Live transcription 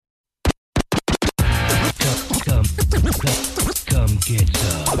Come get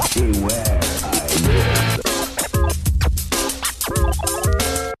some. Beware,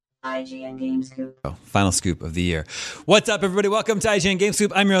 IGN Game Scoop. Final scoop of the year. What's up, everybody? Welcome to IGN Game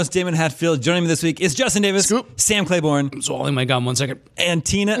Scoop. I'm your host, Damon Hatfield. Joining me this week is Justin Davis, Scoop. Sam Claiborne, I'm swallowing my gum 1 second. and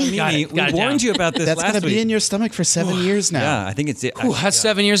Tina Mimi. Got We it warned down. you about this That's last going to week. be in your stomach for 7 years now. Yeah, I think it's it. Ooh, has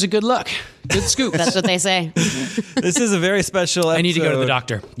 7 years of good luck. Good scoop. That's what they say. This is a very special episode. I need to go to the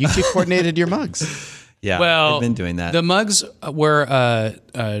doctor. You two coordinated your mugs. Yeah, Well, I've been doing that. The mugs were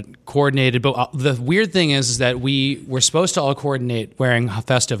coordinated, but the weird thing is that we were supposed to all coordinate wearing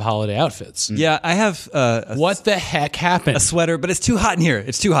festive holiday outfits. yeah, I have What the heck happened? a sweater, but it's too hot in here.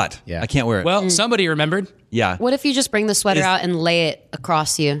 It's too hot. Yeah. I can't wear it. Well, somebody remembered. yeah. What if you just bring the sweater out and lay it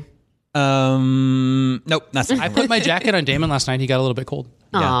across you? Nope, not I put my jacket on Damon last night. He got a little bit cold.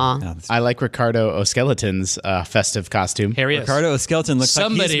 Aw. No, that's- I like Ricardo O'Skeleton's festive costume. Here he is. Ricardo Skeleton looks like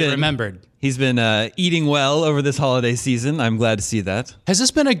Somebody he's been, remembered. He's been eating well over this holiday season. I'm glad to see that. Has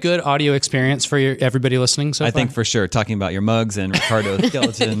this been a good audio experience for everybody listening so I far? think for sure. Talking about your mugs and Ricardo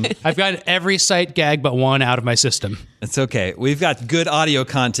Skeleton. I've got every sight gag but one out of my system. It's okay. We've got good audio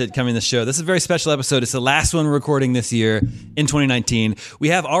content coming to the show. This is a very special episode. It's the last one we're recording this year in 2019. We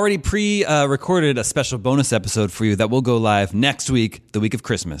have already pre-recorded a special bonus episode for you that will go live next week, the week of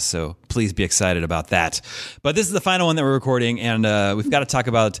Christmas. So please be excited about that. But this is the final one that we're recording, and we've got to talk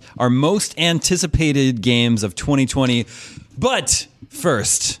about our most anticipated games of 2020. But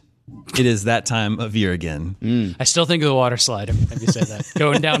first, it is that time of year again. I still think of the water slide every time you say that.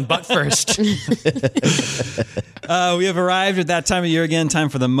 Going down butt first. We have arrived at that time of year again. Time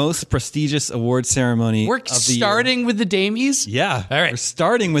for the most prestigious award ceremony. We're of the year. starting with the Damies? Yeah. All right. We're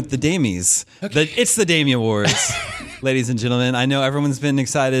starting with the Damies. It's the Damie Awards, ladies and gentlemen. I know everyone's been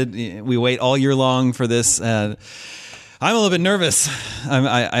excited. We wait all year long for this. I'm a little bit nervous.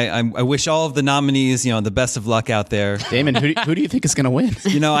 I wish all of the nominees, the best of luck out there. Damon, who do you think is going to win?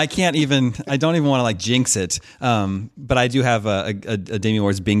 I don't even want to jinx it. But I do have a Damie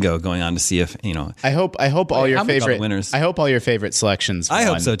Awards bingo going on to see if, I hope all your how many favorite winners? I hope all your favorite selections. I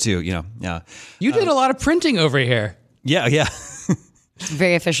hope won. so too, yeah. You did a lot of printing over here. Yeah.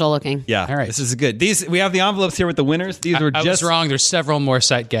 Very official looking. Yeah. All right. This is good. We have the envelopes here with the winners. These were I just was wrong. There's several more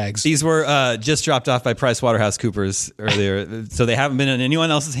sight gags. These were just dropped off by PricewaterhouseCoopers earlier, so they haven't been in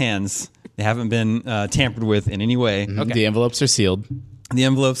anyone else's hands. They haven't been tampered with in any way. Okay. The envelopes are sealed. The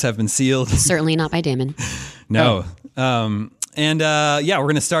envelopes have been sealed. Certainly not by Damon. No. We're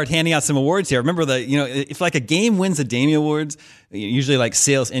going to start handing out some awards here. Remember if a game wins a Damie Awards, usually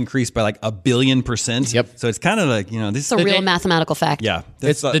sales increase by $1 billion %. Yep. So it's kind of this. It's a real mathematical fact. Yeah.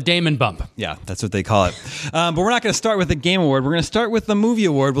 It's the Damon bump. Yeah, that's what they call it. But we're not going to start with the Game Award. We're going to start with the Movie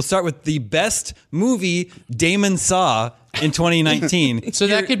Award. We'll start with the best movie Damon saw in 2019. So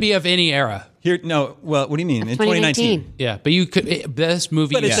that could be of any era. What do you mean? In 2019. Yeah, but you could best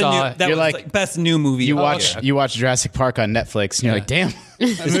movie But you it's saw. that You're was best new movie. You Okay. watch Jurassic Park on Netflix, and you're like, damn.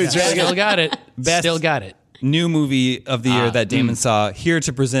 Still got it. Best- Still got it. New movie of the year that Damon saw. Here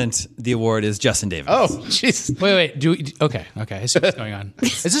to present the award is Justin Davis. Oh, jeez. Wait. Okay. I see what's going on.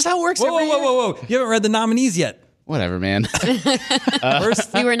 Is this how it works? Whoa. You haven't read the nominees yet. Whatever, man.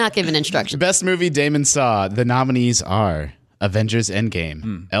 We were not given instructions. Best movie Damon saw. The nominees are Avengers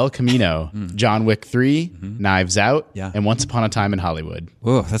Endgame, El Camino, John Wick 3, Knives Out, Yeah. and Once Upon a Time in Hollywood.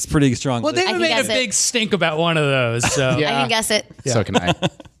 Whoa, that's pretty strong. Well, they can made a guess it. big stink about one of those. So Yeah. I can guess it. So can I.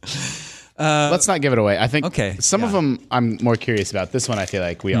 Let's not give it away. I think Okay, some of them I'm more curious about. This one I feel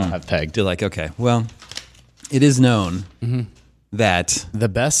like we all have pegged. You're okay. Well, it is known that The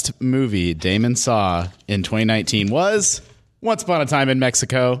best movie Damon saw in 2019 was Once Upon a Time in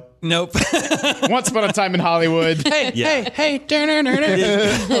Mexico, nope. Once Upon a Time in Hollywood. hey.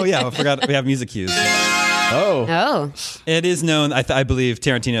 Oh yeah, I forgot we have music cues. Oh, Oh. It is known. I believe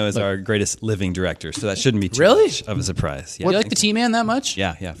Tarantino is our greatest living director, so that shouldn't be too Really? much of a surprise. Yeah, You I like think the T-Man that much?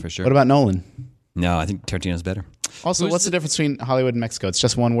 Yeah, for sure. what about Nolan? No, I think Tarantino's better. Also, what's the difference between Hollywood and Mexico? It's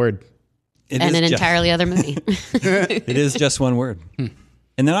just one word. It And is an ju- entirely other movie. It is just one word, and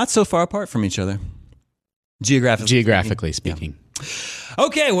they're not so far apart from each other. Geographically speaking.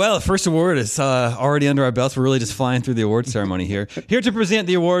 Okay, well, first award is already under our belts. We're really just flying through the award ceremony here. Here to present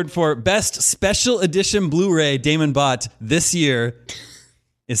the award for Best Special Edition Blu-ray Damon bought this year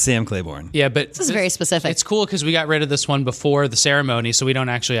is Sam Claiborne. Yeah, but This is very specific. It's cool because we got rid of this one before the ceremony, so we don't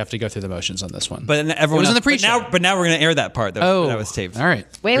actually have to go through the motions on this one. But everyone It was in else- the pre-show. But now we're going to air that part that was taped. All right.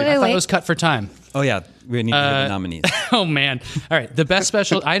 Wait, I thought wait. it was cut for time. Oh yeah, we need to hear the nominees. Oh man! All right, the best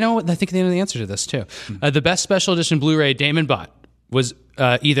special. I think they know the answer to this too. The best special edition Blu-ray Damon bought was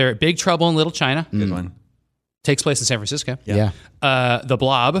either Big Trouble in Little China, Good one. Takes place in San Francisco. Yeah. The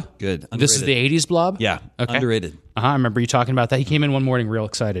Blob. Good. This is the Underrated. 80s Blob? Yeah, Okay. underrated. I remember you talking about that. He came in one morning real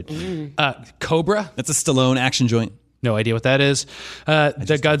excited. Cobra. That's a Stallone action joint. No idea what that is.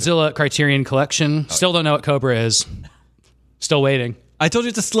 The Godzilla Criterion Collection. Still don't know what Cobra is. Still waiting. I told you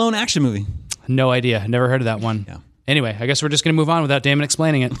it's a Stallone action movie. No idea. Never heard of that one. Yeah. Anyway, I guess we're just going to move on without Damon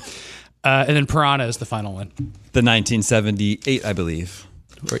explaining it. And then Piranha is the final one. The 1978, I believe.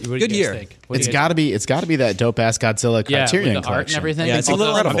 What do you Good guys year. think? What do It's you guys got to be that dope ass Godzilla Yeah, Criterion with the art and collection. everything. Yeah, it's a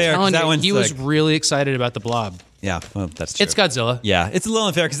little I'm unfair, 'cause telling that you, one's he was like- really excited about the Blob. Yeah, well, that's true. It's Godzilla. Yeah, it's a little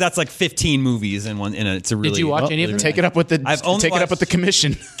unfair because that's like 15 movies in one. It's a really. Did you watch any of them? Take it up with the I've only take it up watched- with the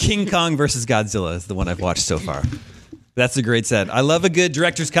commission. King Kong versus Godzilla is the one I've watched so far. That's a great set. I love a good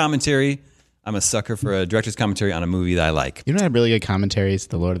director's commentary. I'm a sucker for a director's commentary on a movie that I like. You know what had really good commentaries?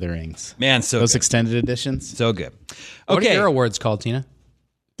 The Lord of the Rings. Man, so Those good. extended editions. So good. What are Okay. your awards called, Tina?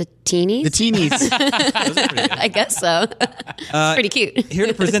 The teenies? The teenies. I guess so. It's pretty cute. Here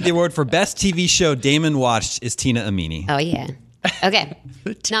to present the award for best TV show Damon watched is Tina Amini. Oh, yeah. Okay.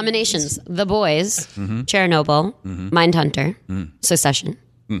 Nominations: The Boys, Mm-hmm. Chernobyl, Mindhunter, Succession,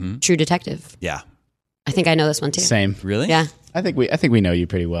 True Detective. Yeah. I think I know this one too. Same. Really? Yeah. I think we know you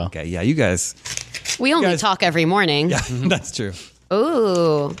pretty well. Okay. Yeah. You guys. We only guys- talk every morning. Yeah. That's true.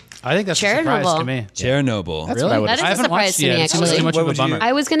 Ooh. I think that's a surprise Chernobyl. to me. Chernobyl. That's what I would That is I a haven't surprise watched to it me, yet. It seems actually. too much What of a would you- bummer.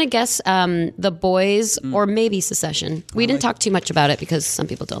 I was going to guess The Boys or maybe Succession. We didn't talk too much about it because some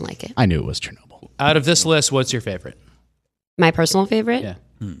people don't like it. I knew it was Chernobyl. Out of this list, what's your favorite? My personal favorite? Yeah.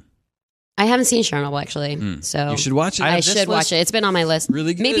 I haven't seen Chernobyl, actually. So You should watch it. I Out of this should watch list- it. It's been on my list.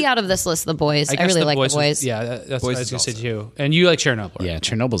 Really good. Maybe out of this list, The Boys. I guess really like The was- Boys. yeah, that's Boys what I was is going to say awesome. too. And you like Chernobyl. Right? Yeah,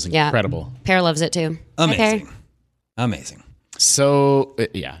 Chernobyl's Yeah. incredible. Pear loves it too. Hi, Pear. Amazing. Amazing. So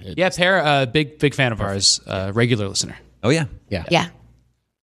Yeah, Pear, big fan of ours, regular listener. Oh yeah. Yeah.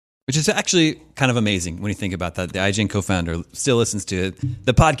 Which is actually kind of amazing when you think about that. The IGN co-founder still listens to it.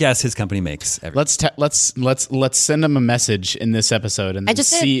 The podcast his company makes. let's send him a message in this episode and I just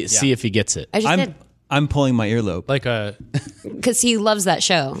see did. see if he gets it. I just did. I'm pulling my earlobe. Like a Because he loves that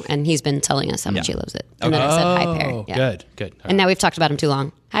show and he's been telling us how much Yeah. he loves it. And then I said, hi, Pear. oh, Yeah. good. And now we've talked about him too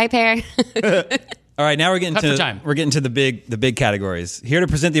long. Hi, Pear. All right, now we're getting Cut for time. to the big categories. Here to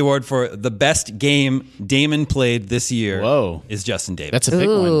present the award for the best game Damon played this year. Whoa. Is Justin Davis. That's a big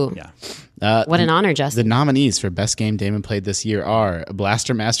Ooh. one. yeah. What an honor, The Justin. nominees for best game Damon played this year are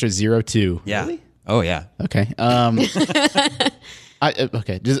Blaster Master 02. Yeah. Oh yeah. Okay. I'm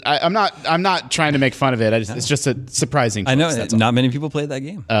not trying to make fun of it. It's just a surprising. I know choice, that's all. not many people played that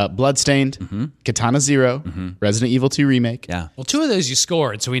game. Bloodstained, Katana Zero, Resident Evil 2 remake, Yeah. Well, two of those you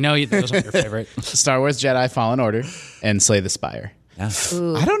scored, so we know those aren't your favorite. Star Wars Jedi Fallen Order, and Slay the Spire. Yeah.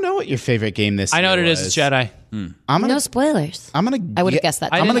 I don't know what your favorite game this I know what year it is. was. It's Jedi. I'm gonna No spoilers. I'm gonna I would have ge- guessed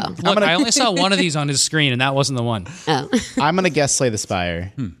that I too, didn't, though. look, I only saw one of these on his screen, and that wasn't the one. Oh. I'm gonna guess Slay the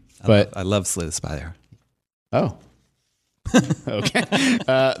Spire. But I love Slay the Spire. oh. Okay.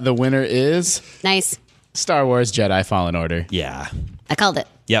 The winner is Nice. Star Wars Jedi Fallen Order. Yeah. I called it.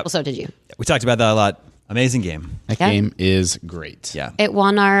 Yep. Well, so did you. We talked about that a lot. Amazing game. That Yeah. game is great. Yeah. It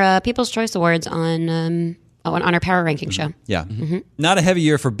won our People's Choice Awards on our Power Ranking show. Yeah. Not a heavy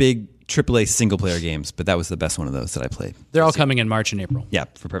year for big AAA single player games, but that was the best one of those that I played. They're all coming in March and April. Yeah,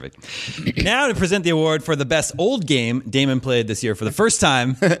 for perfect. Now to present the award for the best old game Damon played this year for the first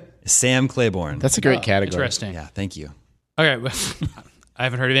time, Sam Claiborne. That's a great category. Interesting. Yeah, thank you. Okay, I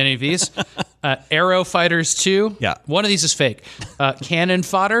haven't heard of any of these. Arrow Fighters 2. Yeah. One of these is fake. Cannon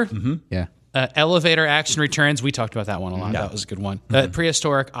Fodder. Yeah. Elevator Action Returns. We talked about that one a lot. Yeah. That was a good one.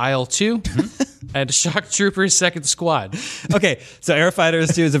 Prehistoric Isle 2. And Shock Troopers Second Squad. Okay, so Air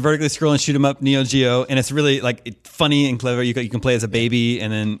Fighters 2 is a vertically scrolling shoot 'em up Neo Geo, and it's really like funny and clever. You can play as a baby,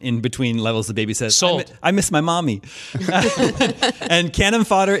 and then in between levels, the baby says, Sold. I miss my mommy." And Cannon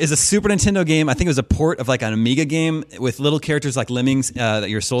Fodder is a Super Nintendo game. I think it was a port of like an Amiga game with little characters like lemmings that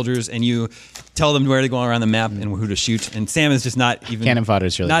you're soldiers, and you tell them where to go around the map and who to shoot. And Sam is just not even Cannon Fodder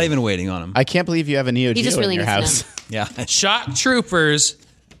is really not good. even waiting on him. I can't believe you have a Neo Geo just really in your needs to house. Yeah. Shock Troopers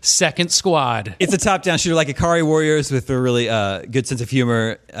Second Squad. It's a top-down shooter like Ikari Warriors with a really good sense of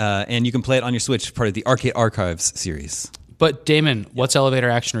humor, and you can play it on your Switch, part of the Arcade Archives series. But Damon, what's Elevator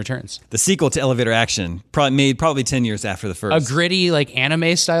Action Returns? The sequel to Elevator Action, probably 10 years after the A first. gritty, like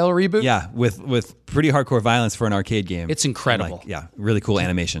anime style reboot? Yeah, with pretty hardcore violence for an arcade game. It's incredible. Like, yeah, really cool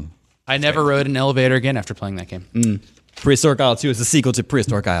animation. I never rode an elevator again after playing that game. Prehistoric Isle 2 is the sequel to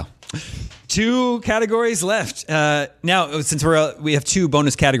Prehistoric Isle. 2 categories left. Now, since we have 2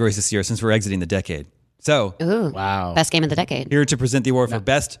 bonus categories this year, since we're exiting the decade. So, Ooh. Wow. Best game of the decade. here to present the award for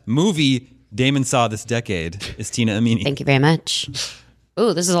best movie Damon saw this decade is Tina Amini. Thank you very much.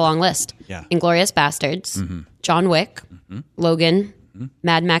 Ooh, this is a long list. Yeah. Inglourious Bastards, John Wick, Logan,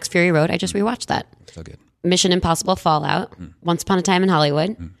 Mad Max Fury Road. I just rewatched that. So good. Mission Impossible Fallout, Once Upon a Time in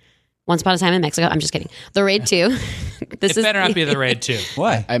Hollywood, Once Upon a Time in Mexico. I'm just kidding. The Raid 2. It better not be The Raid 2.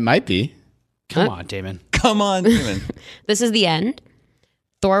 Why? It might be. Come on, Damon. Come on, Damon. This is the end.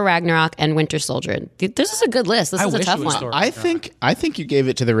 Thor Ragnarok and Winter Soldier. This is a good list. This is a wish tough it was one. Thor. I think you gave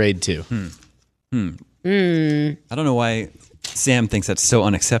it to the Raid too. I don't know why Sam thinks that's so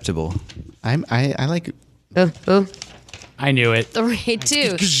unacceptable. I like. Ooh, I knew it. The Raid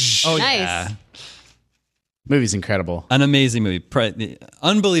 2. Oh, Nice. yeah. Movie's incredible. An amazing movie.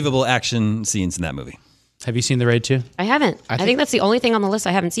 Unbelievable action scenes in that movie. Have you seen The Raid 2? I haven't. I think that's the only thing on the list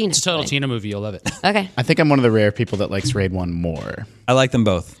I haven't seen. It's a total Tina movie. You'll love it. Okay. I think I'm one of the rare people that likes Raid 1 more. I like them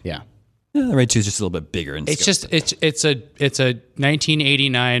both. Yeah. Yeah, the Raid 2 is just a little bit bigger. In It's scope. just it's a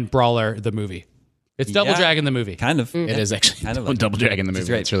 1989 brawler, the movie. It's Double Yeah. Dragon, the movie. Kind of. It is actually Kind of like Double Dragon the movie.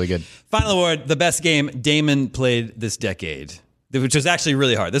 great. It's really good. Final award, the best game Damon played this decade, which was actually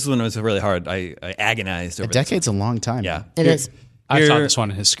really hard. This one was really hard. I agonized over A decade's a long time. Yeah. It is. I saw Here- this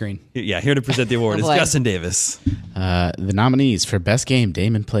one on his screen. Yeah, here to present the award is boy. Justin Davis. The nominees for best game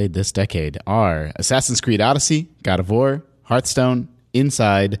Damon played this decade are Assassin's Creed Odyssey, God of War, Hearthstone,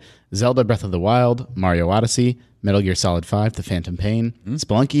 Inside, Zelda Breath of the Wild, Mario Odyssey, Metal Gear Solid 5, The Phantom Pain,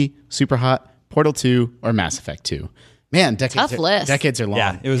 Spelunky, Superhot, Portal 2, or Mass Effect 2. Man, Tough list. decades are long.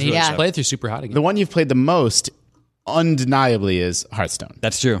 Yeah, it was He really just tough. played through Super Hot again. The one you've played the most, undeniably, is Hearthstone.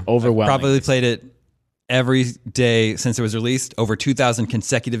 That's true. Overwhelming. I've probably played it every day since it was released, over 2,000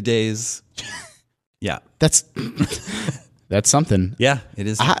 consecutive days. Yeah. That's something. Yeah, it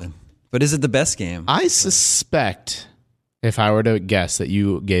is something. But is it the best game? I suspect, if I were to guess, that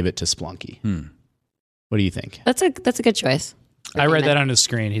you gave it to Splunky. What do you think? That's a good choice. I read that on his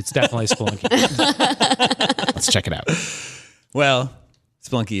screen. It's definitely Spelunky. Let's check it out. Well,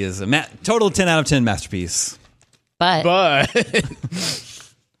 Spelunky is a total 10 out of 10 masterpiece. But But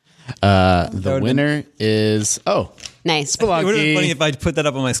the winner is nice. It would have been Splunky. funny if I put that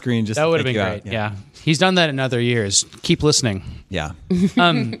up on my screen. Just That to would have take been you great. out. Yeah. He's done that in other years. Keep listening. Yeah.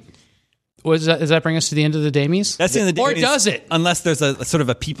 Does that bring us to the end of the Damies? That's the end of the Or day. does it? Unless there's a sort of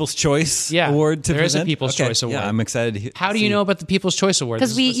a People's Choice award to there is a present. People's Okay, Choice Award. Yeah, I'm excited to hear. How do you know about the People's Choice Award?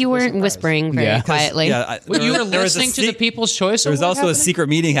 Because This is you a weren't surprise. whispering very Yeah. quietly. Yeah, Well, you were there was a listening to the People's Choice There was Award also a happening? secret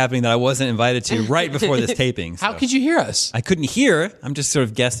meeting happening that I wasn't invited to right before this taping. How so could you hear us? I couldn't hear. I'm just sort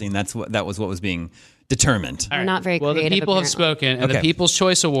of guessing. That was what was being determined. We're not very Well, the creative. people have apparently. spoken, and the Okay. People's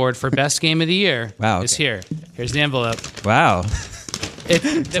Choice Award for Best Game of the Year Wow, is okay. here. Here's the envelope. Wow. The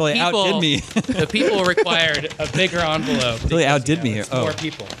Totally outdid me. the people required a bigger envelope. Totally outdid me here. It's Oh. more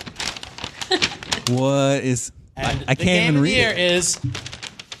people. What is? I The can't game even of the read year it. is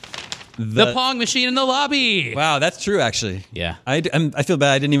the Pong machine in the lobby. Wow, that's true. Actually, Yeah. I feel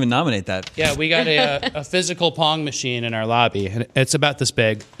bad. I didn't even nominate that. Yeah, we got a physical Pong machine in our lobby, and it's about this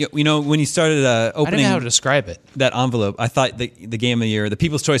big. You know, when you started I don't opening know how to describe it. that envelope, I thought the game of the year, the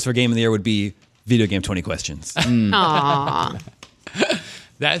People's Choice for game of the year would be Video Game 20 Questions. Aw.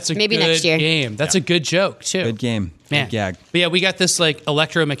 That's a Maybe good next year. game. That's a good joke too. Good game. Man. Good gag. But yeah, we got this like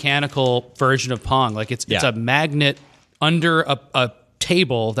electromechanical version of Pong. Like it's Yeah. a magnet under a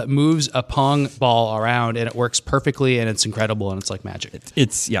table that moves a Pong ball around, and it works perfectly, and it's incredible, and it's like magic.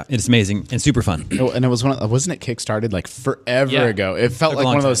 It's amazing and super fun. Oh, and it was wasn't it kickstarted like forever Yeah. ago? It felt Took a like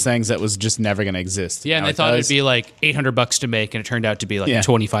long one of those time. things that was just never going to exist. Yeah, and Now they it thought does. it'd be like $800 to make, and it turned out to be like Yeah.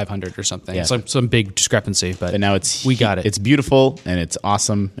 $2,500 or something. Yeah. It's some big discrepancy, but And now we got it. It's beautiful and it's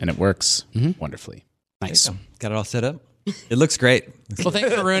awesome and it works wonderfully. nice. Got it all set up. It looks great. Well,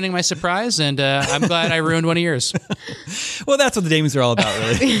 thanks for ruining my surprise, and I'm glad I ruined one of yours. Well, that's what the Damies are all about,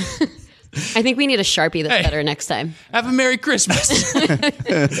 really. I think we need a Sharpie that's Hey. better next time. Have a Merry Christmas.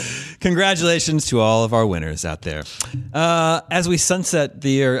 Congratulations to all of our winners out there. As we sunset the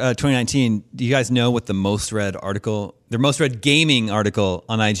year 2019, do you guys know what the most read gaming article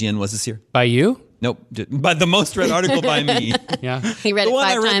on IGN was this year? By you? Nope. But the most read article by me. Yeah. He read The it one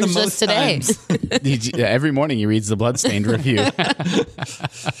I 5 read the times most just today. times. Every morning he reads the Bloodstained review.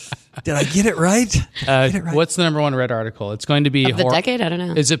 Did I get it right? What's the number one read article? It's going to be Of the decade? I don't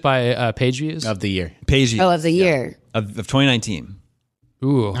know. Is it by page views? of the year. Page Oh, of the year. of 2019.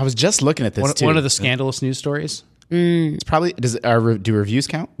 Ooh. I was just looking at this too. One of the scandalous news stories. It's probably do reviews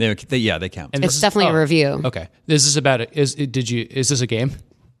count? They count. And It's definitely a review. Okay. This is about it. Is this a game?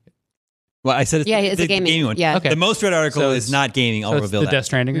 Well, I said Yeah, it's the a gaming. one. Yeah. Okay. The most read article So is it's- not gaming. I'll So it's reveal the that. Death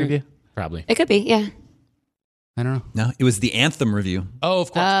Stranding review? Probably. It could be, yeah. I don't know. No, it was the Anthem review. Oh,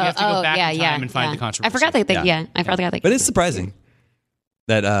 of course. we have to go back yeah, in yeah, time and find yeah. the controversy. I forgot they Yeah. I forgot they But it's surprising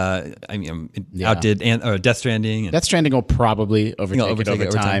that outdid Death Stranding. And Death Stranding will probably overtake it over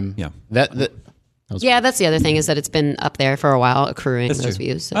time. Yeah. That was Yeah, that's the other thing is that it's been up there for a while, accruing That's those true.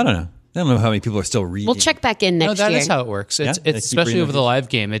 views. So. I don't know. I don't know how many people are still reading. We'll check back in No, next that year. is how it works. It's, Yeah? They it's keep especially reading over the reviews. live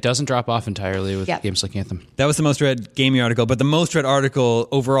game. It doesn't drop off entirely with Yeah. games like Anthem. That was the most read gaming article, but the most read article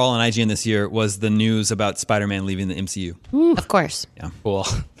overall on IGN this year was the news about Spider-Man leaving the MCU. Of course. Cool.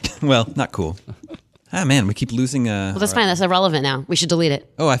 Well, not cool. Man, we keep losing. Well, that's fine. That's irrelevant now. We should delete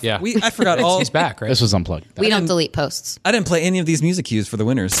it. I Yeah. forgot all. He's back, right? this was unplugged. We don't delete posts. I didn't play any of these music cues for the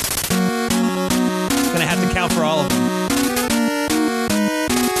winners. Gonna have to count for all of them.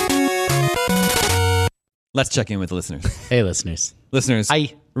 Let's check in with the listeners. Hey, listeners. Listeners,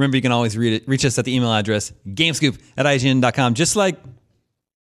 Hi. remember you can always reach us at the email address gamescoop@ign.com, just like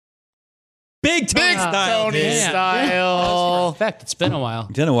Big Tony Style did. Yeah. Style. In fact, it's been a while.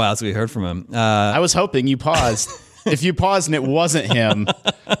 It's been a while since we heard from him. I was hoping you paused. If you paused and it wasn't him,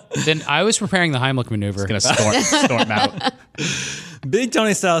 Then I was preparing the Heimlich maneuver. gonna storm out. Big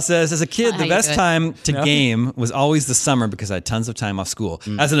Tony Style says, as a kid, How the you best do it. time to game was always the summer because I had tons of time off school.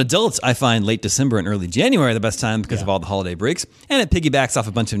 As an adult, I find late December and early January the best time because of all the holiday breaks, and it piggybacks off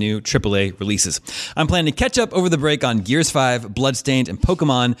a bunch of new AAA releases. I'm planning to catch up over the break on Gears 5, Bloodstained, and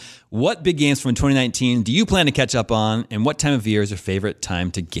Pokemon. What big games from 2019 do you plan to catch up on, and what time of year is your favorite time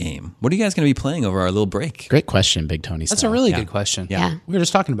to game? What are you guys going to be playing over our little break? Great question, Big Tony. That's a really good question. Yeah. We were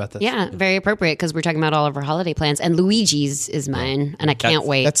just talking about this. Yeah, very appropriate because we're talking about all of our holiday plans. And Luigi's is mine, and I can't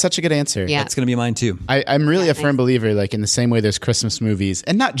wait. That's such a good answer. Yeah. That's going to be mine too. I'm really a firm believer, like in the same way there's Christmas movies,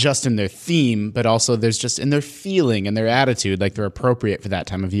 and not just in their theme, but also there's just in their feeling and their attitude, like they're appropriate for that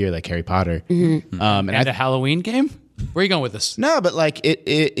time of year, like Harry Potter. Mm-hmm. And a Halloween game? Where are you going with this? No, but like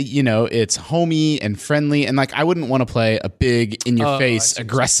it you know, it's homey and friendly, and like I wouldn't want to play a big in your face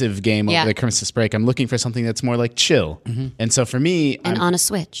aggressive game Yeah. over the Christmas break. I'm looking for something that's more like chill. And so for me, and on a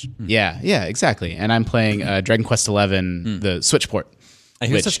Switch. yeah, exactly. And I'm playing Dragon Quest XI, the Switch port. I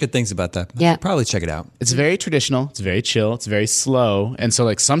hear Which- such good things about that. Yeah. Probably check it out. It's very traditional. It's very chill. It's very slow. And so,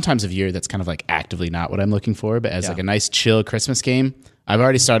 like, sometimes of year, that's kind of like actively not what I'm looking for. But as like a nice, chill Christmas game, I've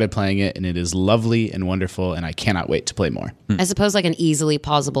already started playing it, and it is lovely and wonderful. And I cannot wait to play more. I suppose like an easily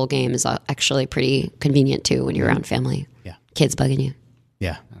pausable game is actually pretty convenient too when you're around family. Yeah. Kids bugging you.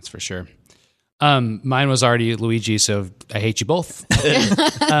 Yeah. That's for sure. Mine was already Luigi, so I hate you both.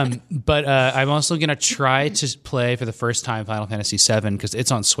 But I'm also going to try to play for the first time Final Fantasy VII because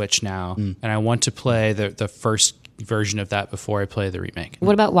it's on Switch now, and I want to play the first version of that before I play the remake.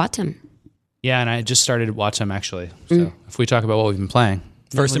 What about Watem? Yeah, and I just started Watchem actually. So if we talk about what we've been playing,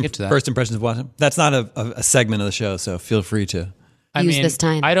 First, we'll get to that. first impressions of Watson. That's not a segment of the show, so feel free to. Use this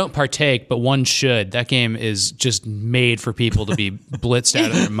time. I don't partake, but one should. That game is just made for people to be blitzed out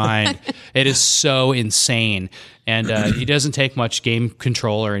of their mind. It is so insane, and it doesn't take much game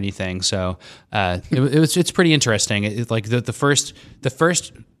control or anything. So it's pretty interesting. Like the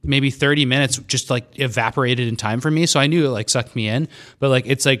first maybe 30 minutes just like evaporated in time for me. So I knew it like sucked me in, but like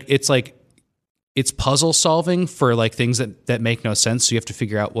it's puzzle solving for like things that make no sense. So you have to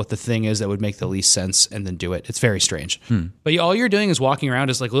figure out what the thing is that would make the least sense and then do it. It's very strange. But all you're doing is walking around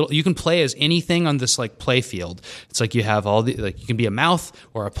as like you can play as anything on this like play field. It's like you have all the, like you can be a mouth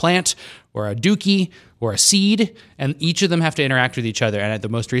or a plant or a dookie or a seed, and each of them have to interact with each other. And at the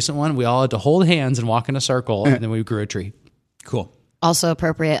most recent one, we all had to hold hands and walk in a circle, and then we grew a tree. Cool. Also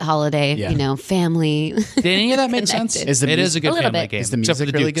appropriate holiday, family. Did any of that make sense? Connected. Is It the is a good A little family bit. game. Is the except for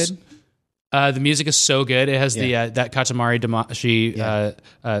music really dukes. good? The music is so good. It has the that Katamari Damacy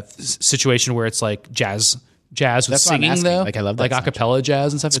situation where it's like jazz with That's what I'm singing asking. though. Like, I love that like soundtrack. acapella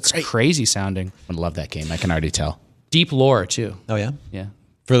jazz and stuff. It's great. crazy sounding. I love that game. I can already tell. Deep lore too. Oh yeah. Yeah.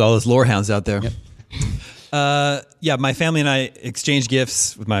 For all those lore hounds out there. My family and I exchange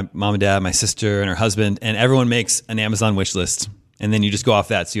gifts with my mom and dad, my sister and her husband, and everyone makes an Amazon wish list. And then you just go off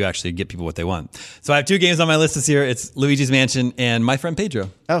that, so you actually get people what they want. So I have two games on my list this year. It's Luigi's Mansion and My Friend Pedro.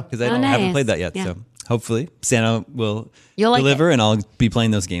 Oh. Because I Oh, haven't nice. played that yet. Yeah. So hopefully Santa will You'll like deliver, and I'll be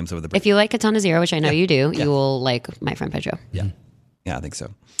playing those games over the break. If you like Katana Zero, which I know you do, you will like My Friend Pedro. Yeah, I think so.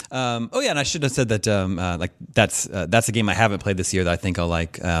 And I should have said that. That's a game I haven't played this year that I think I'll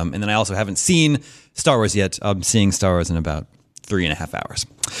like. And then I also haven't seen Star Wars yet. I'm seeing Star Wars in about 3.5 hours.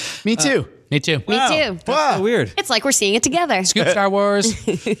 Me too. Me too. Me too. That's so weird. It's like we're seeing it together. Scoop Star Wars.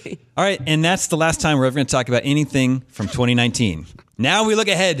 All right, and that's the last time we're ever going to talk about anything from 2019. Now we look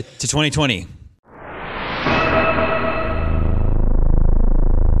ahead to 2020.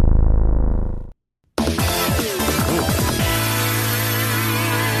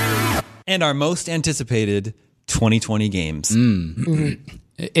 And our most anticipated 2020 games.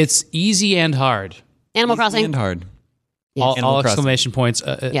 It's easy and hard. Animal Crossing. And hard. All Animal Crossing. exclamation points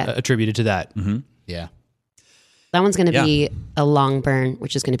Yeah. attributed to that. Yeah. That one's going to Yeah. be a long burn,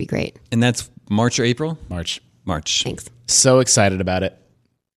 which is going to be great. And that's March or April? March. March. Thanks. So excited about it.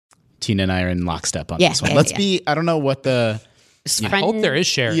 Tina and I are in lockstep on Yeah, this one. yeah, Let's yeah. be, I don't know what the, I hope there is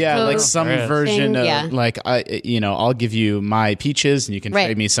sharing. yeah, So- like some version of, Yeah. like, I'll give you my peaches and you can Right.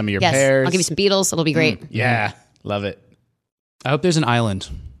 trade me some of your Yes. pears. I'll give you some beetles. It'll be great. Yeah. Love it. I hope there's an island.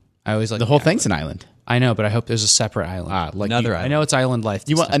 I always like The whole thing's an island. I know, but I hope there's a separate island. Like Another you, I island. know it's island life.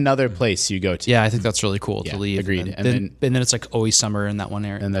 you this want time. another place you go to. Yeah, I think that's really cool Yeah, to leave. agreed. And then it's like always summer in that one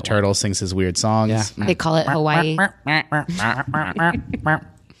area. And the turtle sings his weird songs. Yeah. They call it Hawaii. Is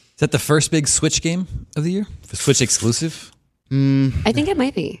that the first big Switch game of the year? The Switch exclusive? I think it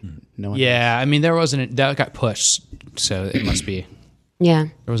might be. No one Yeah, I mean there wasn't that got pushed, so it must be. Yeah.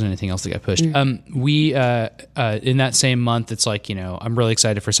 There wasn't anything else that got pushed. We in that same month, it's like I'm really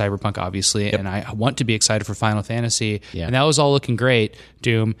excited for Cyberpunk, obviously, and I want to be excited for Final Fantasy, Yeah. and that was all looking great.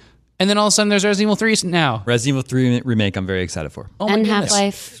 Doom, and then all of a sudden there's Resident Evil 3 now. Resident Evil 3 remake, I'm very excited for. Oh my And goodness.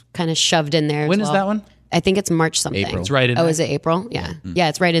 Half-Life kind of shoved in there. When as is well. that one? I think it's March something. April. It's right in Oh, there. is it April? Yeah. Yeah,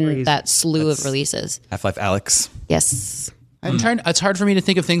 it's right in that slew of releases. Half-Life Alex. Yes. It's hard for me to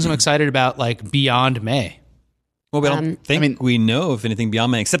think of things I'm excited about like beyond May. Well, we don't think we know of anything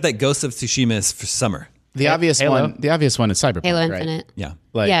beyond May, except that Ghost of Tsushima is for summer. The obvious Halo. one. The obvious one is Cyberpunk. Halo right? Infinite. Yeah.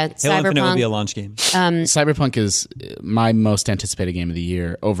 Like, Yeah, Halo Infinite will be a Cyberpunk. launch game. Cyberpunk is my most anticipated game of the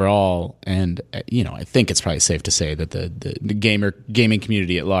year overall, and I think it's probably safe to say that the gaming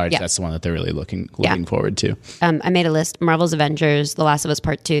community at large, Yeah. that's the one that they're really looking Yeah. forward to. I made a list: Marvel's Avengers, The Last of Us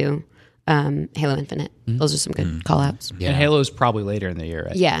Part 2, Halo Infinite. Those are some good call outs. And Halo's probably later in the year,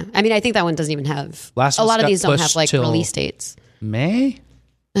 right? Yeah. I mean, I think that one doesn't even have Last a of Us lot of got these don't have pushed like till- release dates. May?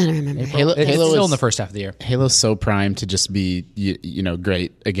 I don't remember. Halo It's still is- in the first half of the year. Halo's so primed to just be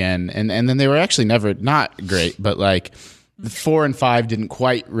great again, and then they were actually never not great, but like 4 and 5 didn't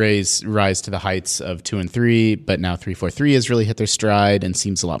quite rise to the heights of 2 and 3, but now 3, 4, 3 has really hit their stride and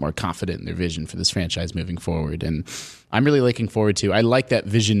seems a lot more confident in their vision for this franchise moving forward. And I'm really looking forward to. I like that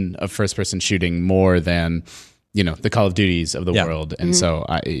vision of first person shooting more than the Call of Duties of the Yeah. world, and so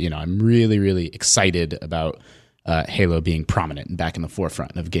I'm really really excited about Halo being prominent and back in the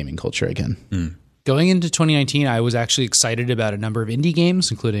forefront of gaming culture again. Going into 2019, I was actually excited about a number of indie games,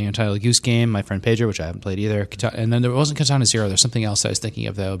 including a title Goose Game, My Friend Pedro, which I haven't played either. And then there wasn't Katana Zero. There's something else I was thinking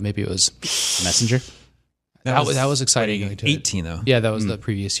of, though. Maybe it was... Messenger. That was exciting. Going to it. 18, though. Yeah, that was the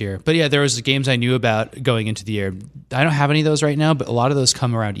previous year. But yeah, there was the games I knew about going into the year. I don't have any of those right now, but a lot of those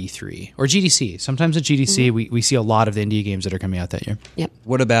come around E3 or GDC. Sometimes at GDC, we see a lot of the indie games that are coming out that year. Yep.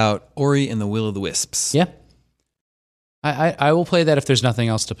 What about Ori and the Will of the Wisps? Yeah. I will play that if there's nothing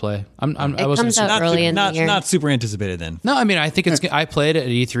else to play. I wasn't comes out Not, early in the year. not super anticipated then. No, I mean, I think it's. I played it at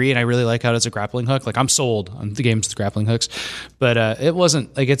E3, and I really like how it's a grappling hook. Like, I'm sold on the games with grappling hooks, but it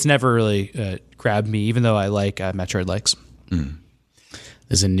wasn't like it's never really grabbed me. Even though I like Metroid likes.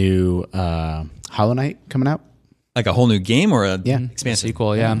 There's a new Hollow Knight coming out. Like a whole new game or a Yeah. expansion?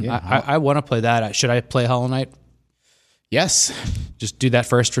 Sequel, yeah. I want to play that. Should I play Hollow Knight? Yes, Just do that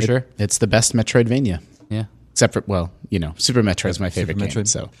first for sure. it's the best Metroidvania. Yeah. Except for, Super Metroid is my favorite game. Metroid.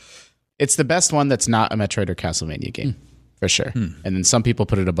 So it's the best one that's not a Metroid or Castlevania game, for sure. And then some people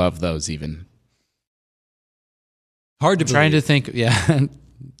put it above those even. Hard to Trying to believe. think, yeah,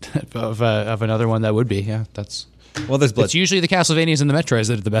 of another one that would be. Yeah, that's. Well, there's Blood. It's usually the Castlevanias and the Metroids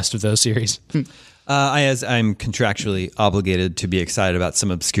that are the best of those series. I'm contractually obligated to be excited about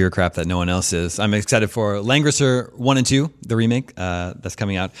some obscure crap that no one else is. I'm excited for Langrisser 1 and 2, the remake that's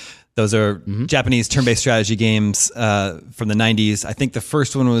coming out. Those are Japanese turn-based strategy games from the 90s. I think the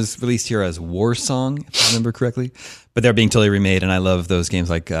first one was released here as War Song, if I remember correctly. But they're being totally remade, and I love those games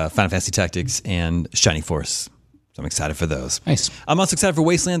like Final Fantasy Tactics and Shining Force. So I'm excited for those. Nice. I'm also excited for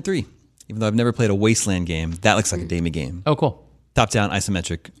Wasteland 3. Even though I've never played a Wasteland game, that looks like a Damie game. Oh, cool. Top-down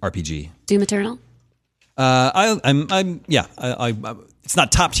isometric RPG. Doom Eternal. It's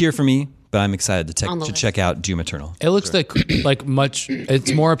not top tier for me, but I'm excited On the to list. check out Doom Eternal. It looks like much.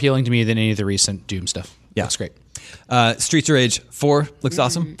 It's more appealing to me than any of the recent Doom stuff. Yeah. Looks great. Streets of Rage 4 looks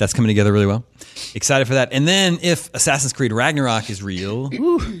awesome. That's coming together really well. Excited for that. And then if Assassin's Creed Ragnarok is real,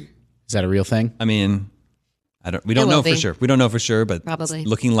 Is that a real thing? I mean, we don't will know for be. sure. We don't know for sure, but Probably. it's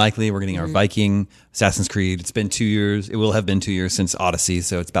looking likely. We're getting our Viking Assassin's Creed. It's been 2 years. It will have been 2 years since Odyssey,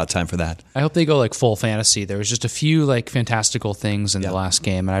 so it's about time for that. I hope they go like full fantasy. There was just a few like fantastical things in the last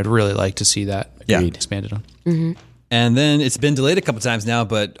game, and I'd really like to see that expanded on. And then it's been delayed a couple times now,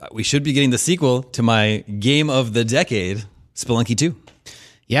 but we should be getting the sequel to my game of the decade, Spelunky 2.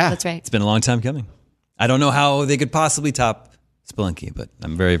 Yeah. That's right. It's been a long time coming. I don't know how they could possibly top Spelunky, but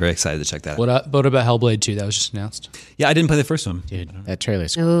I'm very, very excited to check that out. What about Hellblade 2? That was just announced. Yeah, I didn't play the first one. Dude, that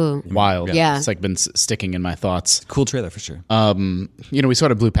trailer's Ooh. wild. Yeah. It's like been sticking in my thoughts. Cool trailer for sure. We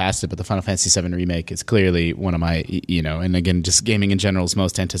sort of blew past it, but the Final Fantasy VII Remake is clearly one of my, and again, just gaming in general's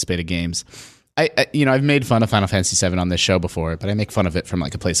most anticipated games. I've made fun of Final Fantasy VII on this show before, but I make fun of it from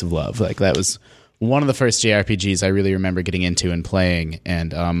like a place of love. Like that was one of the first JRPGs I really remember getting into and playing.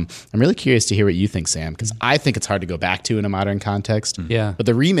 And I'm really curious to hear what you think, Sam, because I think it's hard to go back to in a modern context. Yeah. But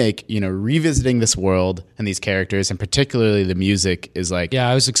the remake, revisiting this world and these characters, and particularly the music, is like, Yeah,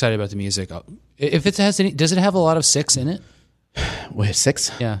 I was excited about the music. If it has any, does it have a lot of 6 in it? wait,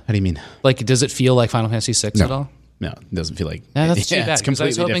 6? Yeah. How do you mean? Like, does it feel like Final Fantasy 6 at all? No, it doesn't feel like. Yeah, that's too bad. It's 'Cause I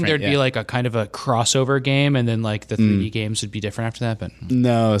was completely hoping different, there'd be like a kind of a crossover game, and then like the 3D games would be different after that. But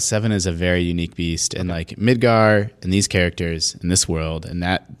No, 7 is a very unique beast, and like Midgar and these characters in this world and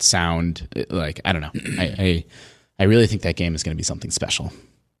that sound, like I don't know, I really think that game is going to be something special.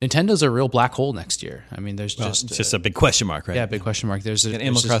 Nintendo,'s a real black hole next year. I mean, there's It's just a big question mark, right? yeah, big question mark. There's And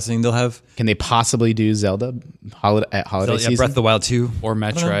Animal just- Crossing, they'll have Can they possibly do Zelda at holiday season? Breath of the Wild 2. or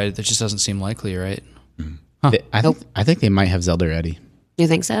Metroid. That just doesn't seem likely, right? I think they might have Zelda ready. You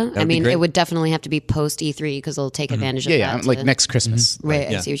think so? I would be mean, great. it would definitely have to be post E3 because they'll take advantage of Yeah, that. like to- next Christmas.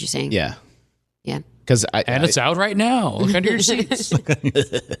 Right, yeah. I see what you're saying. Yeah, Yeah. because And it's out right now. Look under your seats.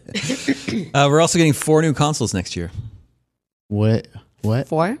 We're also getting 4 new consoles next year. what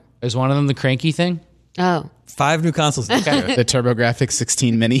 4? Is one of them the cranky thing? Oh. 5 new consoles next year. the TurboGrafx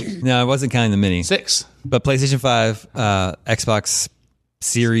 16 Mini. No, I wasn't counting the mini. 6, But PlayStation 5, Xbox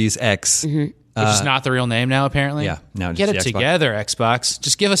Series X. which is not the real name now. Apparently, Yeah, now get it just the Xbox. together, Xbox.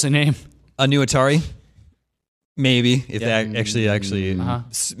 Just give us a name. A new Atari. Maybe if that actually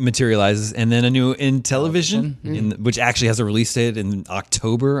materializes, and then a new Intellivision, which actually has a release date in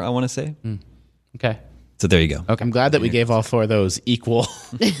October, I want to say. Okay. So there you go. Okay. I'm glad that we gave all 4 of those equal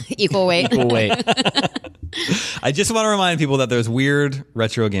Equal weight. weight. I just want to remind people that there's weird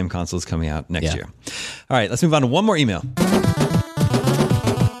retro game consoles coming out next year. All right, let's move on to one more email.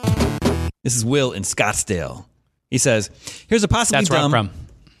 This is Will in Scottsdale. He says, "Here's a possibly That's where I'm dumb."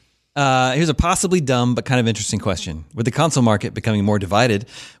 from. Here's a possibly dumb but kind of interesting question. With the console market becoming more divided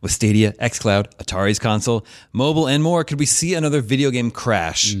with Stadia, xCloud, Atari's console, mobile, and more, could we see another video game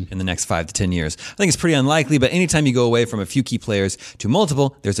crash in the next 5 to 10 years? I think it's pretty unlikely, but anytime you go away from a few key players to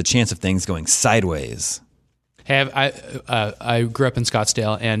multiple, there's a chance of things going sideways. I grew up in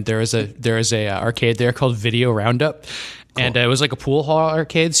Scottsdale, and there is a arcade there called Video Roundup, and it was like a pool hall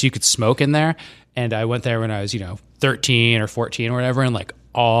arcade, so you could smoke in there. And I went there when I was 13 or 14 or whatever, and like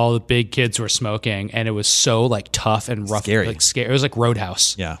all the big kids were smoking, and it was so like tough and rough, Scary. like scary. It was like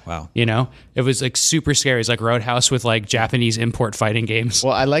Roadhouse. Yeah, wow. It was like super scary. It's like Roadhouse with like Japanese import fighting games.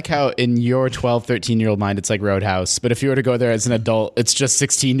 Well, I like how in your 12, 13-year-old mind, it's like Roadhouse. But if you were to go there as an adult, it's just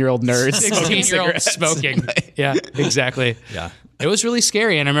 16-year-old nerds smoking 16-year-olds cigarettes. smoking. Yeah, exactly. Yeah. It was really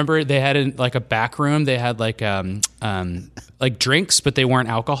scary, and I remember they had like a back room. They had like drinks, but they weren't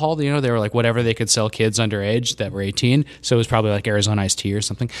alcohol. They were like whatever they could sell kids underage that were 18. So it was probably like Arizona iced tea or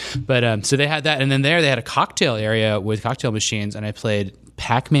something. But so they had that, and then they had a cocktail area with cocktail machines, and I played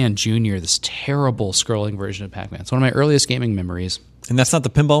Pac-Man Jr., this terrible scrolling version of Pac-Man. It's one of my earliest gaming memories. And that's not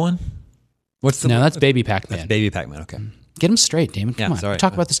the pinball one? What's the No, that's Baby Pac-Man. Baby Pac-Man? Okay. Get them straight, Damon. Come Yeah, on, sorry. we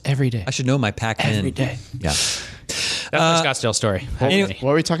talk about this every day. I should know my Pac-Man. Every day. Yeah. That's my Scottsdale story. Anyway- What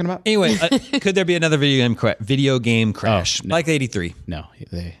were we talking about? Anyway, could there be another video game crash? no. Like 83? No,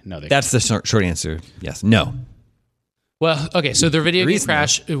 they That's the short answer. Yes. No. Well, okay, so the video game reason,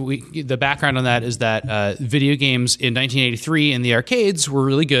 crash, the background on that is that video games in 1983 in the arcades were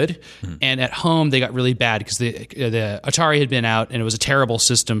really good, and at home they got really bad because the Atari had been out, and it was a terrible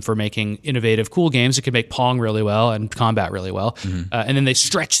system for making innovative, cool games. It could make Pong really well and Combat really well, and then they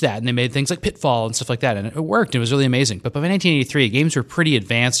stretched that, and they made things like Pitfall and stuff like that, and it worked. It was really amazing. But by 1983, games were pretty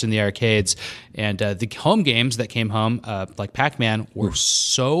advanced in the arcades, and the home games that came home, like Pac-Man, were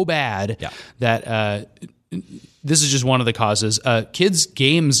so bad that... this is just one of the causes. Kids'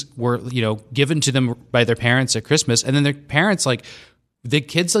 games were, given to them by their parents at Christmas, and then their parents, the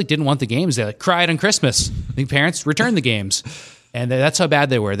kids didn't want the games. They cried on Christmas. The parents returned the games, and that's how bad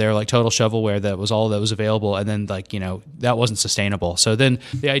they were. They were like total shovelware. That was all that was available, and then that wasn't sustainable. So then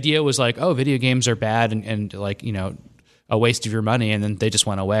the idea was video games are bad and a waste of your money, and then they just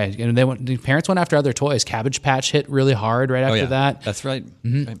went away. And the parents went after other toys. Cabbage Patch hit really hard right after that. That's right.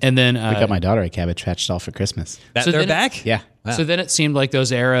 And then I got my daughter a Cabbage Patch doll for Christmas. They're then- back? Yeah. Wow. So then it seemed like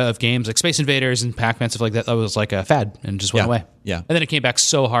those era of games like Space Invaders and Pac-Man, stuff like that was like a fad and just went away. Yeah. And then it came back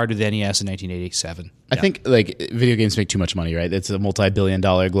so hard with the NES in 1987. I think like video games make too much money, right? It's a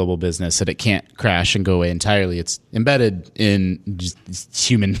multi-billion-dollar global business that it can't crash and go away entirely. It's embedded in just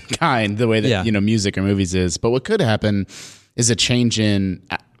humankind the way that music or movies is. But what could happen is a change in.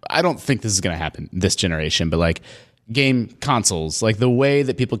 I don't think this is going to happen this generation, but like game consoles, like the way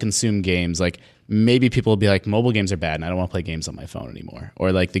that people consume games, like maybe people will be like, mobile games are bad and I don't want to play games on my phone anymore.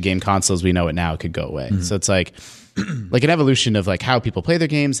 Or like the game consoles we know it now could go away. So it's like an evolution of like how people play their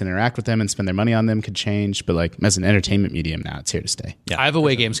games and interact with them and spend their money on them could change. But like as an entertainment medium now, it's here to stay. Yeah. I have a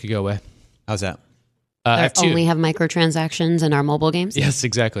way games could go away. How's that? I have That two. only have microtransactions in our mobile games. Yes,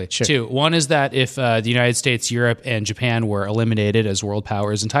 exactly. Two. One is that if the United States, Europe, and Japan were eliminated as world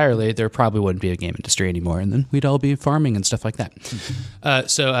powers entirely, there probably wouldn't be a game industry anymore, and then we'd all be farming and stuff like that.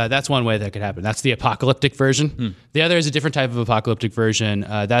 So that's one way that could happen. That's the apocalyptic version. The other is a different type of apocalyptic version.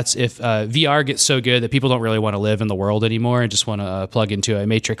 That's if VR gets so good that people don't really want to live in the world anymore and just want to plug into a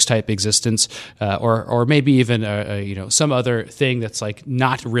Matrix type existence, or maybe even some other thing that's like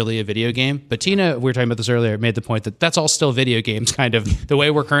not really a video game. But Tina, we were talking about this earlier, made the point that that's all still video games, kind of the way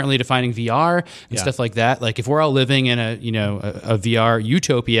we're currently defining VR and stuff like that. Like if we're all living in a VR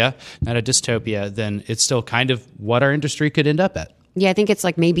utopia, not a dystopia, then it's still kind of what our industry could end up at. Yeah, I think it's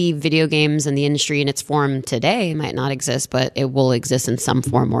like maybe video games and the industry in its form today might not exist, but it will exist in some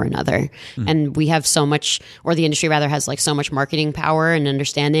form or another. And we have so much, or the industry rather has like so much marketing power and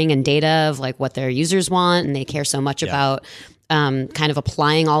understanding and data of like what their users want, and they care so much about kind of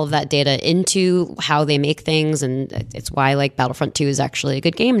applying all of that data into how they make things. And it's why like Battlefront 2 is actually a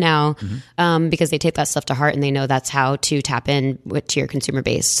good game now, because they take that stuff to heart and they know that's how to tap in to your consumer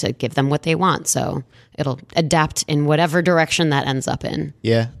base to give them what they want. So it'll adapt in whatever direction that ends up in.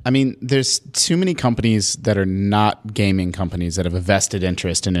 Yeah. I mean, there's too many companies that are not gaming companies that have a vested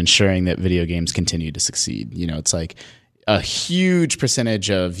interest in ensuring that video games continue to succeed. It's like a huge percentage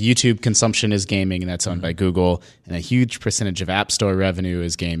of YouTube consumption is gaming, and that's owned by Google, and a huge percentage of App Store revenue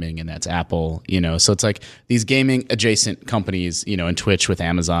is gaming, and that's Apple. So it's like these gaming adjacent companies, and Twitch with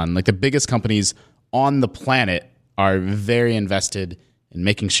Amazon, like the biggest companies on the planet are very invested in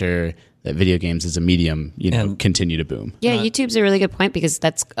making sure that video games as a medium, continue to boom. Yeah, YouTube's a really good point because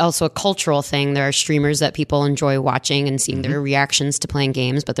that's also a cultural thing. There are streamers that people enjoy watching and seeing their reactions to playing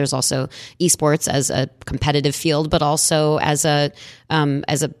games, but there's also esports as a competitive field, but also as a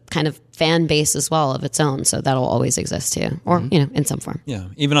kind of fan base as well of its own. So that'll always exist too, or in some form. Yeah,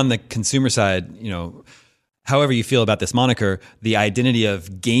 even on the consumer side, however you feel about this moniker, the identity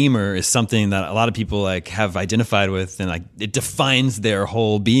of gamer is something that a lot of people like have identified with, and like it defines their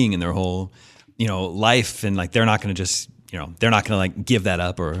whole being and their whole, life. And like, they're not going to just, they're not going to like give that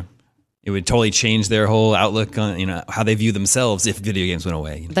up, or it would totally change their whole outlook on, how they view themselves if video games went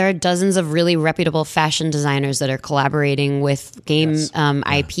away. There are dozens of really reputable fashion designers that are collaborating with game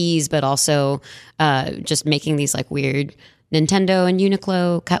IPs, but also just making these like weird Nintendo and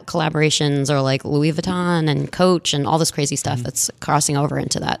Uniqlo collaborations, or like Louis Vuitton and Coach and all this crazy stuff that's crossing over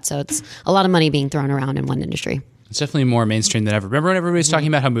into that. So it's a lot of money being thrown around in one industry. It's definitely more mainstream than ever. Remember when everybody was talking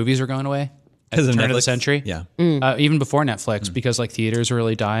about how movies were going away? Because of Turn of the Netflix? century? Yeah. Even before Netflix, because like theaters were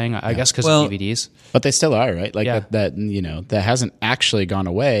really dying, I guess because of DVDs. But they still are, right? Like Yeah. that hasn't actually gone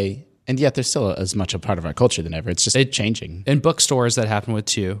away. And yet they're still as much a part of our culture than ever. It's just changing. And bookstores that happen with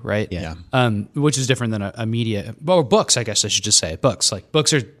too, right? Yeah. Which is different than a media, or books, I guess I should just say. Books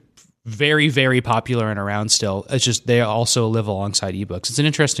are very, very popular and around still. It's just they also live alongside ebooks. It's an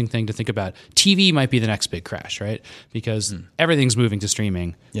interesting thing to think about. TV might be the next big crash, right? Because everything's moving to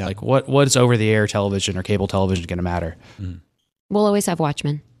streaming. Yeah. Like what is over the air television or cable television going to matter? We'll always have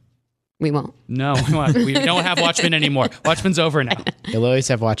Watchmen. We won't. No, we don't have Watchmen anymore. Watchmen's over now. You'll always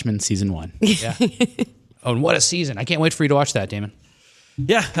have Watchmen season 1. Yeah. Oh, and what a season. I can't wait for you to watch that, Damon.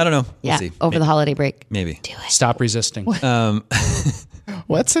 Yeah, I don't know. We'll Yeah, see. over the holiday break. Maybe. Stop resisting.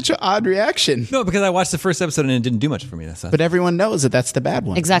 What's such an odd reaction? No, because I watched the first episode and it didn't do much for me. That's But everyone knows that that's the bad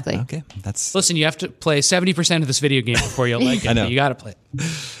one. Exactly. okay. That's. Listen, you have to play 70% of this video game before you'll like it. I know. You got to play it.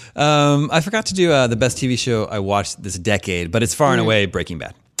 I forgot to do the best TV show I watched this decade, but it's far and away Breaking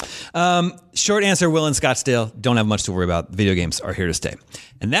Bad. Short answer, Will and Scottsdale. Don't have much to worry about. Video games are here to stay.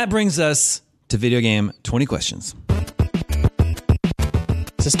 And that brings us to video game 20 questions.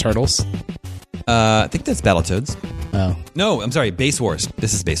 Is this Turtles? I think that's Battletoads. Oh. No, I'm sorry, Base Wars.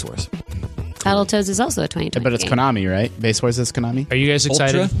 This is Base Wars. Battletoads is also a 2020 But it's game. Konami, right? Base Wars is Konami? Are you guys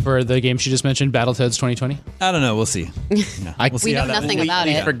excited Ultra? for the game she just mentioned, Battletoads 2020? I don't know. We'll see. No, we'll see We how know that nothing went. about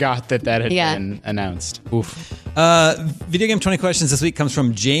I it. forgot that had Yeah. been announced. Oof. Video game 20 questions this week comes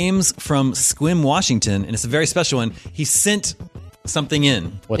from James from Squim, Washington, and it's a very special one. He sent something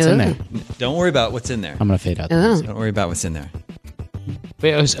in. What's in there? Don't worry about what's in there. I'm gonna fade out. Don't worry about what's in there.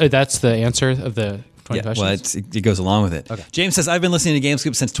 Wait, that's the answer of the 20 Yeah, questions? well, it goes along with it. Okay. James says, I've been listening to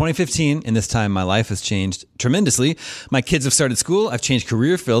GameScoop since 2015. In this time, my life has changed tremendously. My kids have started school. I've changed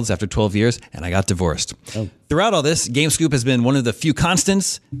career fields after 12 years, and I got divorced. Throughout all this, GameScoop has been one of the few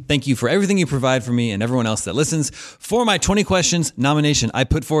constants. Thank you for everything you provide for me and everyone else that listens. For my 20 questions nomination, I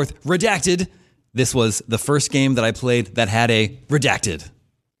put forth Redacted. This was the first game that I played that had a Redacted.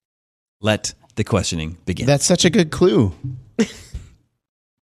 Let the questioning begin. That's such a good clue.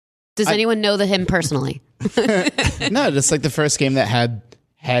 Does anyone know him personally? No, just like the first game that had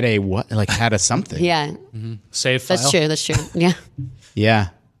a what? Like had a something. Yeah, Save file. that's true. That's true. Yeah. Yeah.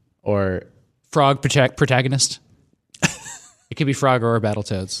 Or Frog protagonist. It could be Frog or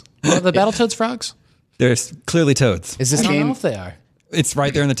Battletoads. Are the Battletoads frogs? There's clearly toads. is this I don't know game? if they are. It's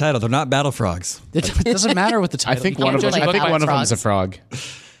right there in the title. They're not battle frogs. It doesn't matter what the I title. think You one of can't them. judge I a book think by one of its them's a frog.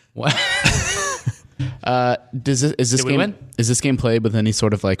 What? Is this Did we game? win? Is this game played with any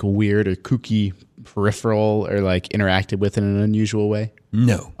sort of like weird or kooky peripheral or like interacted with in an unusual way?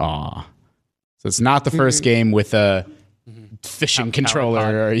 No. Aw. So it's not the first game with a fishing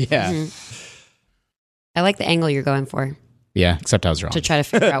controller or yeah. I like the angle you're going for Yeah, except I was wrong. to try to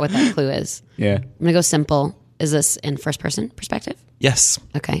figure out what that clue is. Yeah. I'm gonna go simple. Is this in first person perspective? Yes.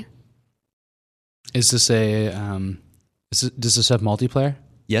 Okay. Is this a does this have multiplayer?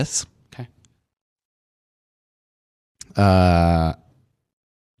 Yes. Okay.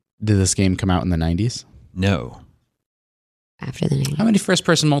 Did this game come out in the 90s? No. After the name. How many first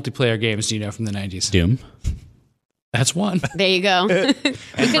person multiplayer games do you know from the 90s? Doom? That's one. There you go. We could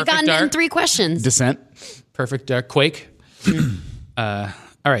have gotten it in Dark. 3 questions. Descent? Perfect Dark. Quake. All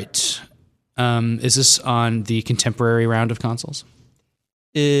right. Is this on the contemporary round of consoles?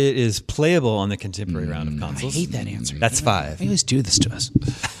 It is playable on the contemporary round of consoles. I hate that answer. That's 5. They always do this to us.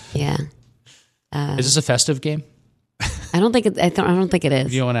 Yeah. Is this a festive game? I don't think I don't think it is.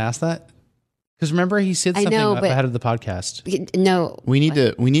 Do you want to ask that? Because remember, he said I something know, up but- ahead of the podcast. No. We need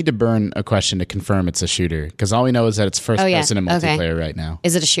to burn a question to confirm it's a shooter because all we know is that it's first Oh, yeah. person and Okay. multiplayer right now.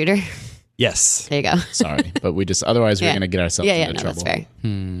 Is it a shooter? Yes. There you go. Sorry, but we just otherwise we're Yeah. gonna get ourselves Yeah, into no, trouble. that's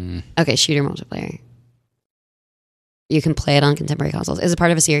fair. Okay, shooter multiplayer. You can play it on contemporary consoles. Is it part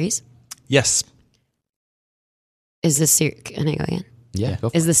of a series? Yes. Is this series? Can I go again? Yeah. Go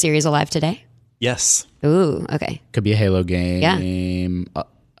for Is the series alive today? Yes. Ooh, okay. Could be a Halo game. Yeah.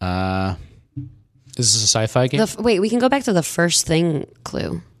 Is this a sci-fi game? Wait, we can go back to the first thing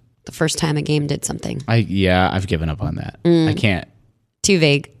clue. The first time a game did something. I've given up on that. I can't. Too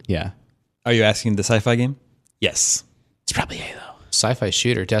vague. Yeah. Are you asking the sci-fi game? Yes. It's probably Halo. Sci-fi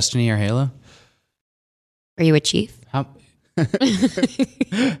shooter, Destiny or Halo? Are you a chief? How?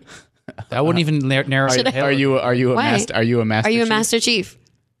 That wouldn't even narrow it to Halo. Are you a Why? master? Are you a master? Are you a chief? master chief?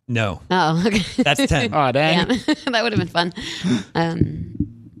 No. Oh, okay. That's 10. Oh dang! Damn. That would have been fun.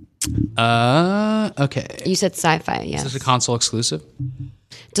 Okay. You said sci-fi, Is yes. this a console exclusive?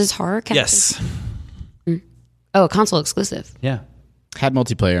 Does horror count? Yes. Oh, a console exclusive. Yeah. Had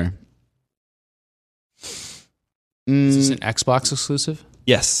multiplayer. Is this an Xbox exclusive?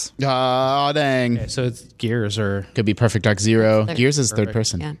 Yes. Oh dang! Okay, so it's Gears or Could be Perfect Dark Zero. Third- Gears is third Perfect.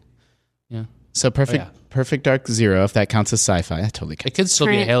 person. Yeah. yeah. So Perfect Oh, yeah. Perfect Dark Zero, if that counts as sci-fi, that totally It counts. could still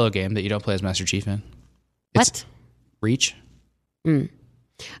be a Current- Halo game that you don't play as Master Chief in. What? Reach.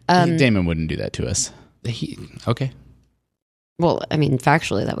 Damon wouldn't do that to us. Okay. Well, I mean,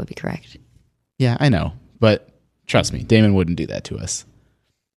 factually, that would be correct. Yeah, I know, but trust me, Damon wouldn't do that to us.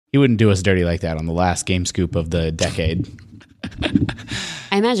 He wouldn't do us dirty like that on the last Game Scoop of the decade.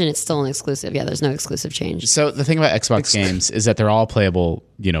 I imagine it's still an exclusive. Yeah, there's no exclusive change. So the thing about Xbox games is that they're all playable,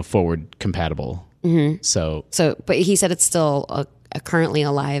 forward compatible. Mm-hmm. So, But he said it's still a currently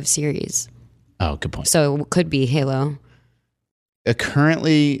alive series. oh, good point. So it could be Halo. A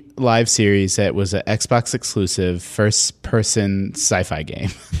currently live series that was an Xbox exclusive first-person sci-fi game.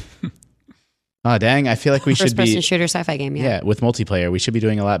 Oh, dang! I feel like we should First person be shooter sci-fi game. Yeah. with multiplayer. We should be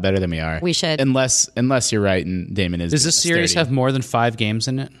doing a lot better than we are. We should. unless you're right and Damon is. Does this series have more than 5 games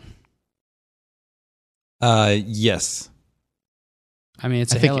in it? Yes. I mean,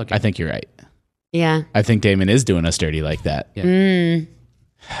 it's a I think Halo game. I think you're right. Yeah. I think Damon is doing us dirty like that. Yeah.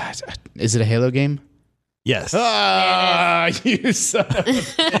 Is it a Halo game? Yes. Ah, you son of a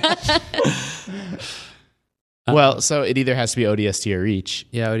bitch. Well, so it either has to be ODST or Reach.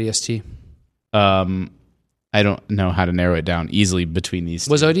 Yeah, ODST. I don't know how to narrow it down easily between these.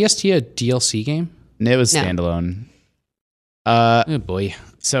 Was two. ODST a DLC game? It was No. standalone. Oh boy.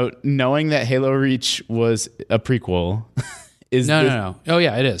 So knowing that Halo Reach was a prequel, No. Oh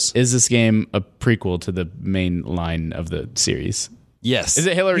yeah, it is. Is this game a prequel to the main line of the series? Yes. Is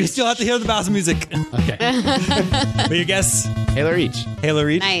it Halo You Reach? still have to hear the Bowser music. Okay. But your guess? Halo Reach. Halo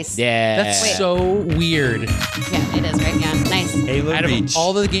Reach? Nice. Yeah. That's so weird. Yeah, it is, right? Yeah, nice. Halo Out of Reach.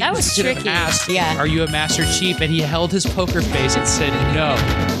 all the games That was you could have tricky. asked, Yeah. are you a Master Chief? And he held his poker face and said no.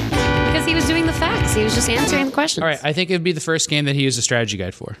 Because he was doing the facts. He was just answering the questions. All right, I think it would be the first game that he used a strategy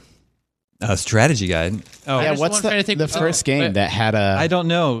guide for. A strategy guide. Oh, Yeah, just what's want- trying to think- the first oh, game wait. that had a... I don't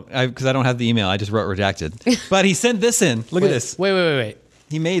know because I don't have the email. I just wrote redacted. But he sent this in. Look at this. Wait.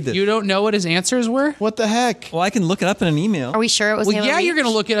 He made this. You don't know what his answers were? What the heck? Well, I can look it up in an email. Are we sure it was Well, Halo yeah, Reach? you're going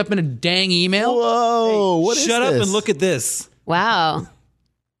to look it up in a dang email. Whoa, what is Shut up this? and look at this. Wow.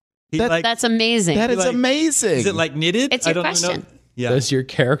 He, That- like, That's amazing. That is like- amazing. is it like knitted? It's your I don't question. know. Yeah. Does your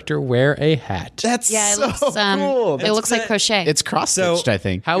character wear a hat? That's Yeah, it so looks cool. it looks like crochet. It's cross-stitched, So- I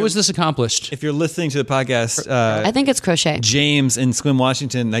think. How was this accomplished? If you're listening to the podcast, I think it's crochet. James in Squim,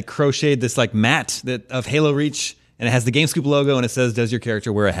 Washington, like crocheted this like mat of Halo Reach, and it has the GameScoop logo, and it says, "Does your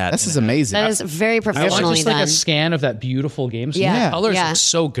character wear a hat?" This is amazing. That is very I want professionally just like done. a scan of that beautiful game. Yeah, The colors yeah. look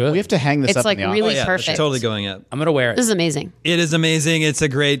so good. We have to hang this It's up like in the really office. Oh, yeah, that's perfect. totally going up. I'm going to wear it. This is amazing. It is amazing. It's a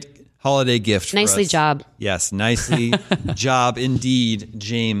great holiday gift. for Nicely us. job. Yes, nicely job indeed,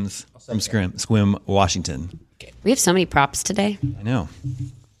 James from Squim, Washington. We have so many props today. I know.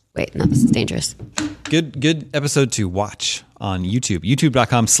 Wait, no, this is dangerous. Good episode to watch on YouTube.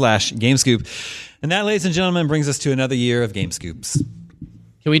 YouTube.com/GameScoop. And that, ladies and gentlemen, brings us to another year of Game Scoops.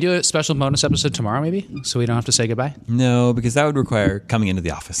 Can we do a special bonus episode tomorrow, maybe? So we don't have to say goodbye? No, because that would require coming into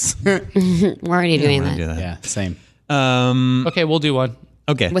the office. We're already doing I do that that. Yeah, same. Okay, we'll do one.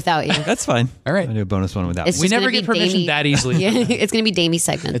 Okay. without you. That's fine. All right. I'll do a bonus one without It's me. We just never gonna get be permission Damie- that easily. Yeah, it's going to be Damie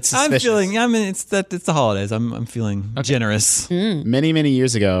segment. It's I'm suspicious. feeling. I mean, it's the holidays. I'm feeling generous. Many, many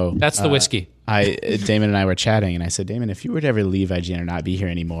years ago, That's the whiskey. Damon and I were chatting, and I said, Damon, if you were to ever leave IGN or not be here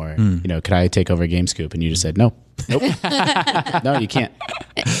anymore, could I take over GameScoop? And you just said, nope. No, you can't.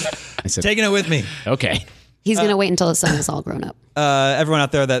 I said, Taking it with me. okay. He's going to wait until his son is all grown up. Everyone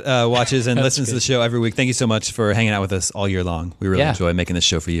out there that watches and listens to the show every week, thank you so much for hanging out with us all year long. We really Yeah. enjoy making this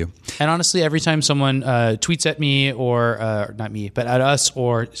show for you. And honestly, every time someone tweets at me or not me, but at us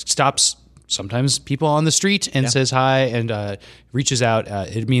or stops sometimes people on the street and says hi and reaches out,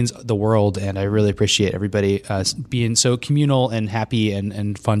 it means the world. And I really appreciate everybody being so communal and happy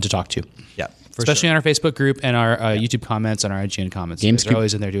and fun to talk to. Yeah, for Especially sure. on our Facebook group and our YouTube comments and our IGN comments. GameScoop- They're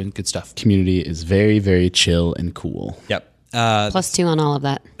always in there doing good stuff. Community is very, very chill and cool. Yep. +2 on all of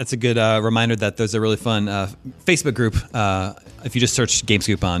that. That's a good reminder that there's a really fun Facebook group. If you just search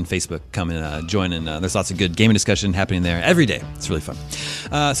GameScoop on Facebook, come and join. And there's lots of good gaming discussion happening there every day. It's really fun.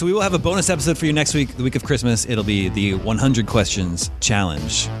 So we will have a bonus episode for you next week, the week of Christmas. It'll be the 100 Questions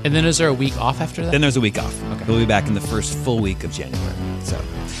Challenge. And then is there a week off after that? Then there's a week off. Okay. We'll be back in the first full week of January. So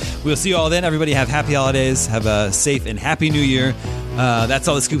we'll see you all then. Everybody have happy holidays. Have a safe and happy new year. That's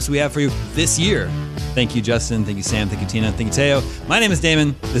all the scoops we have for you this year. Thank you, Justin. Thank you, Sam. Thank you, Tina. Thank you, Teo. My name is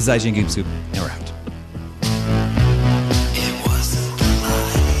Damon. This is IGN Game Scoop, and we're out.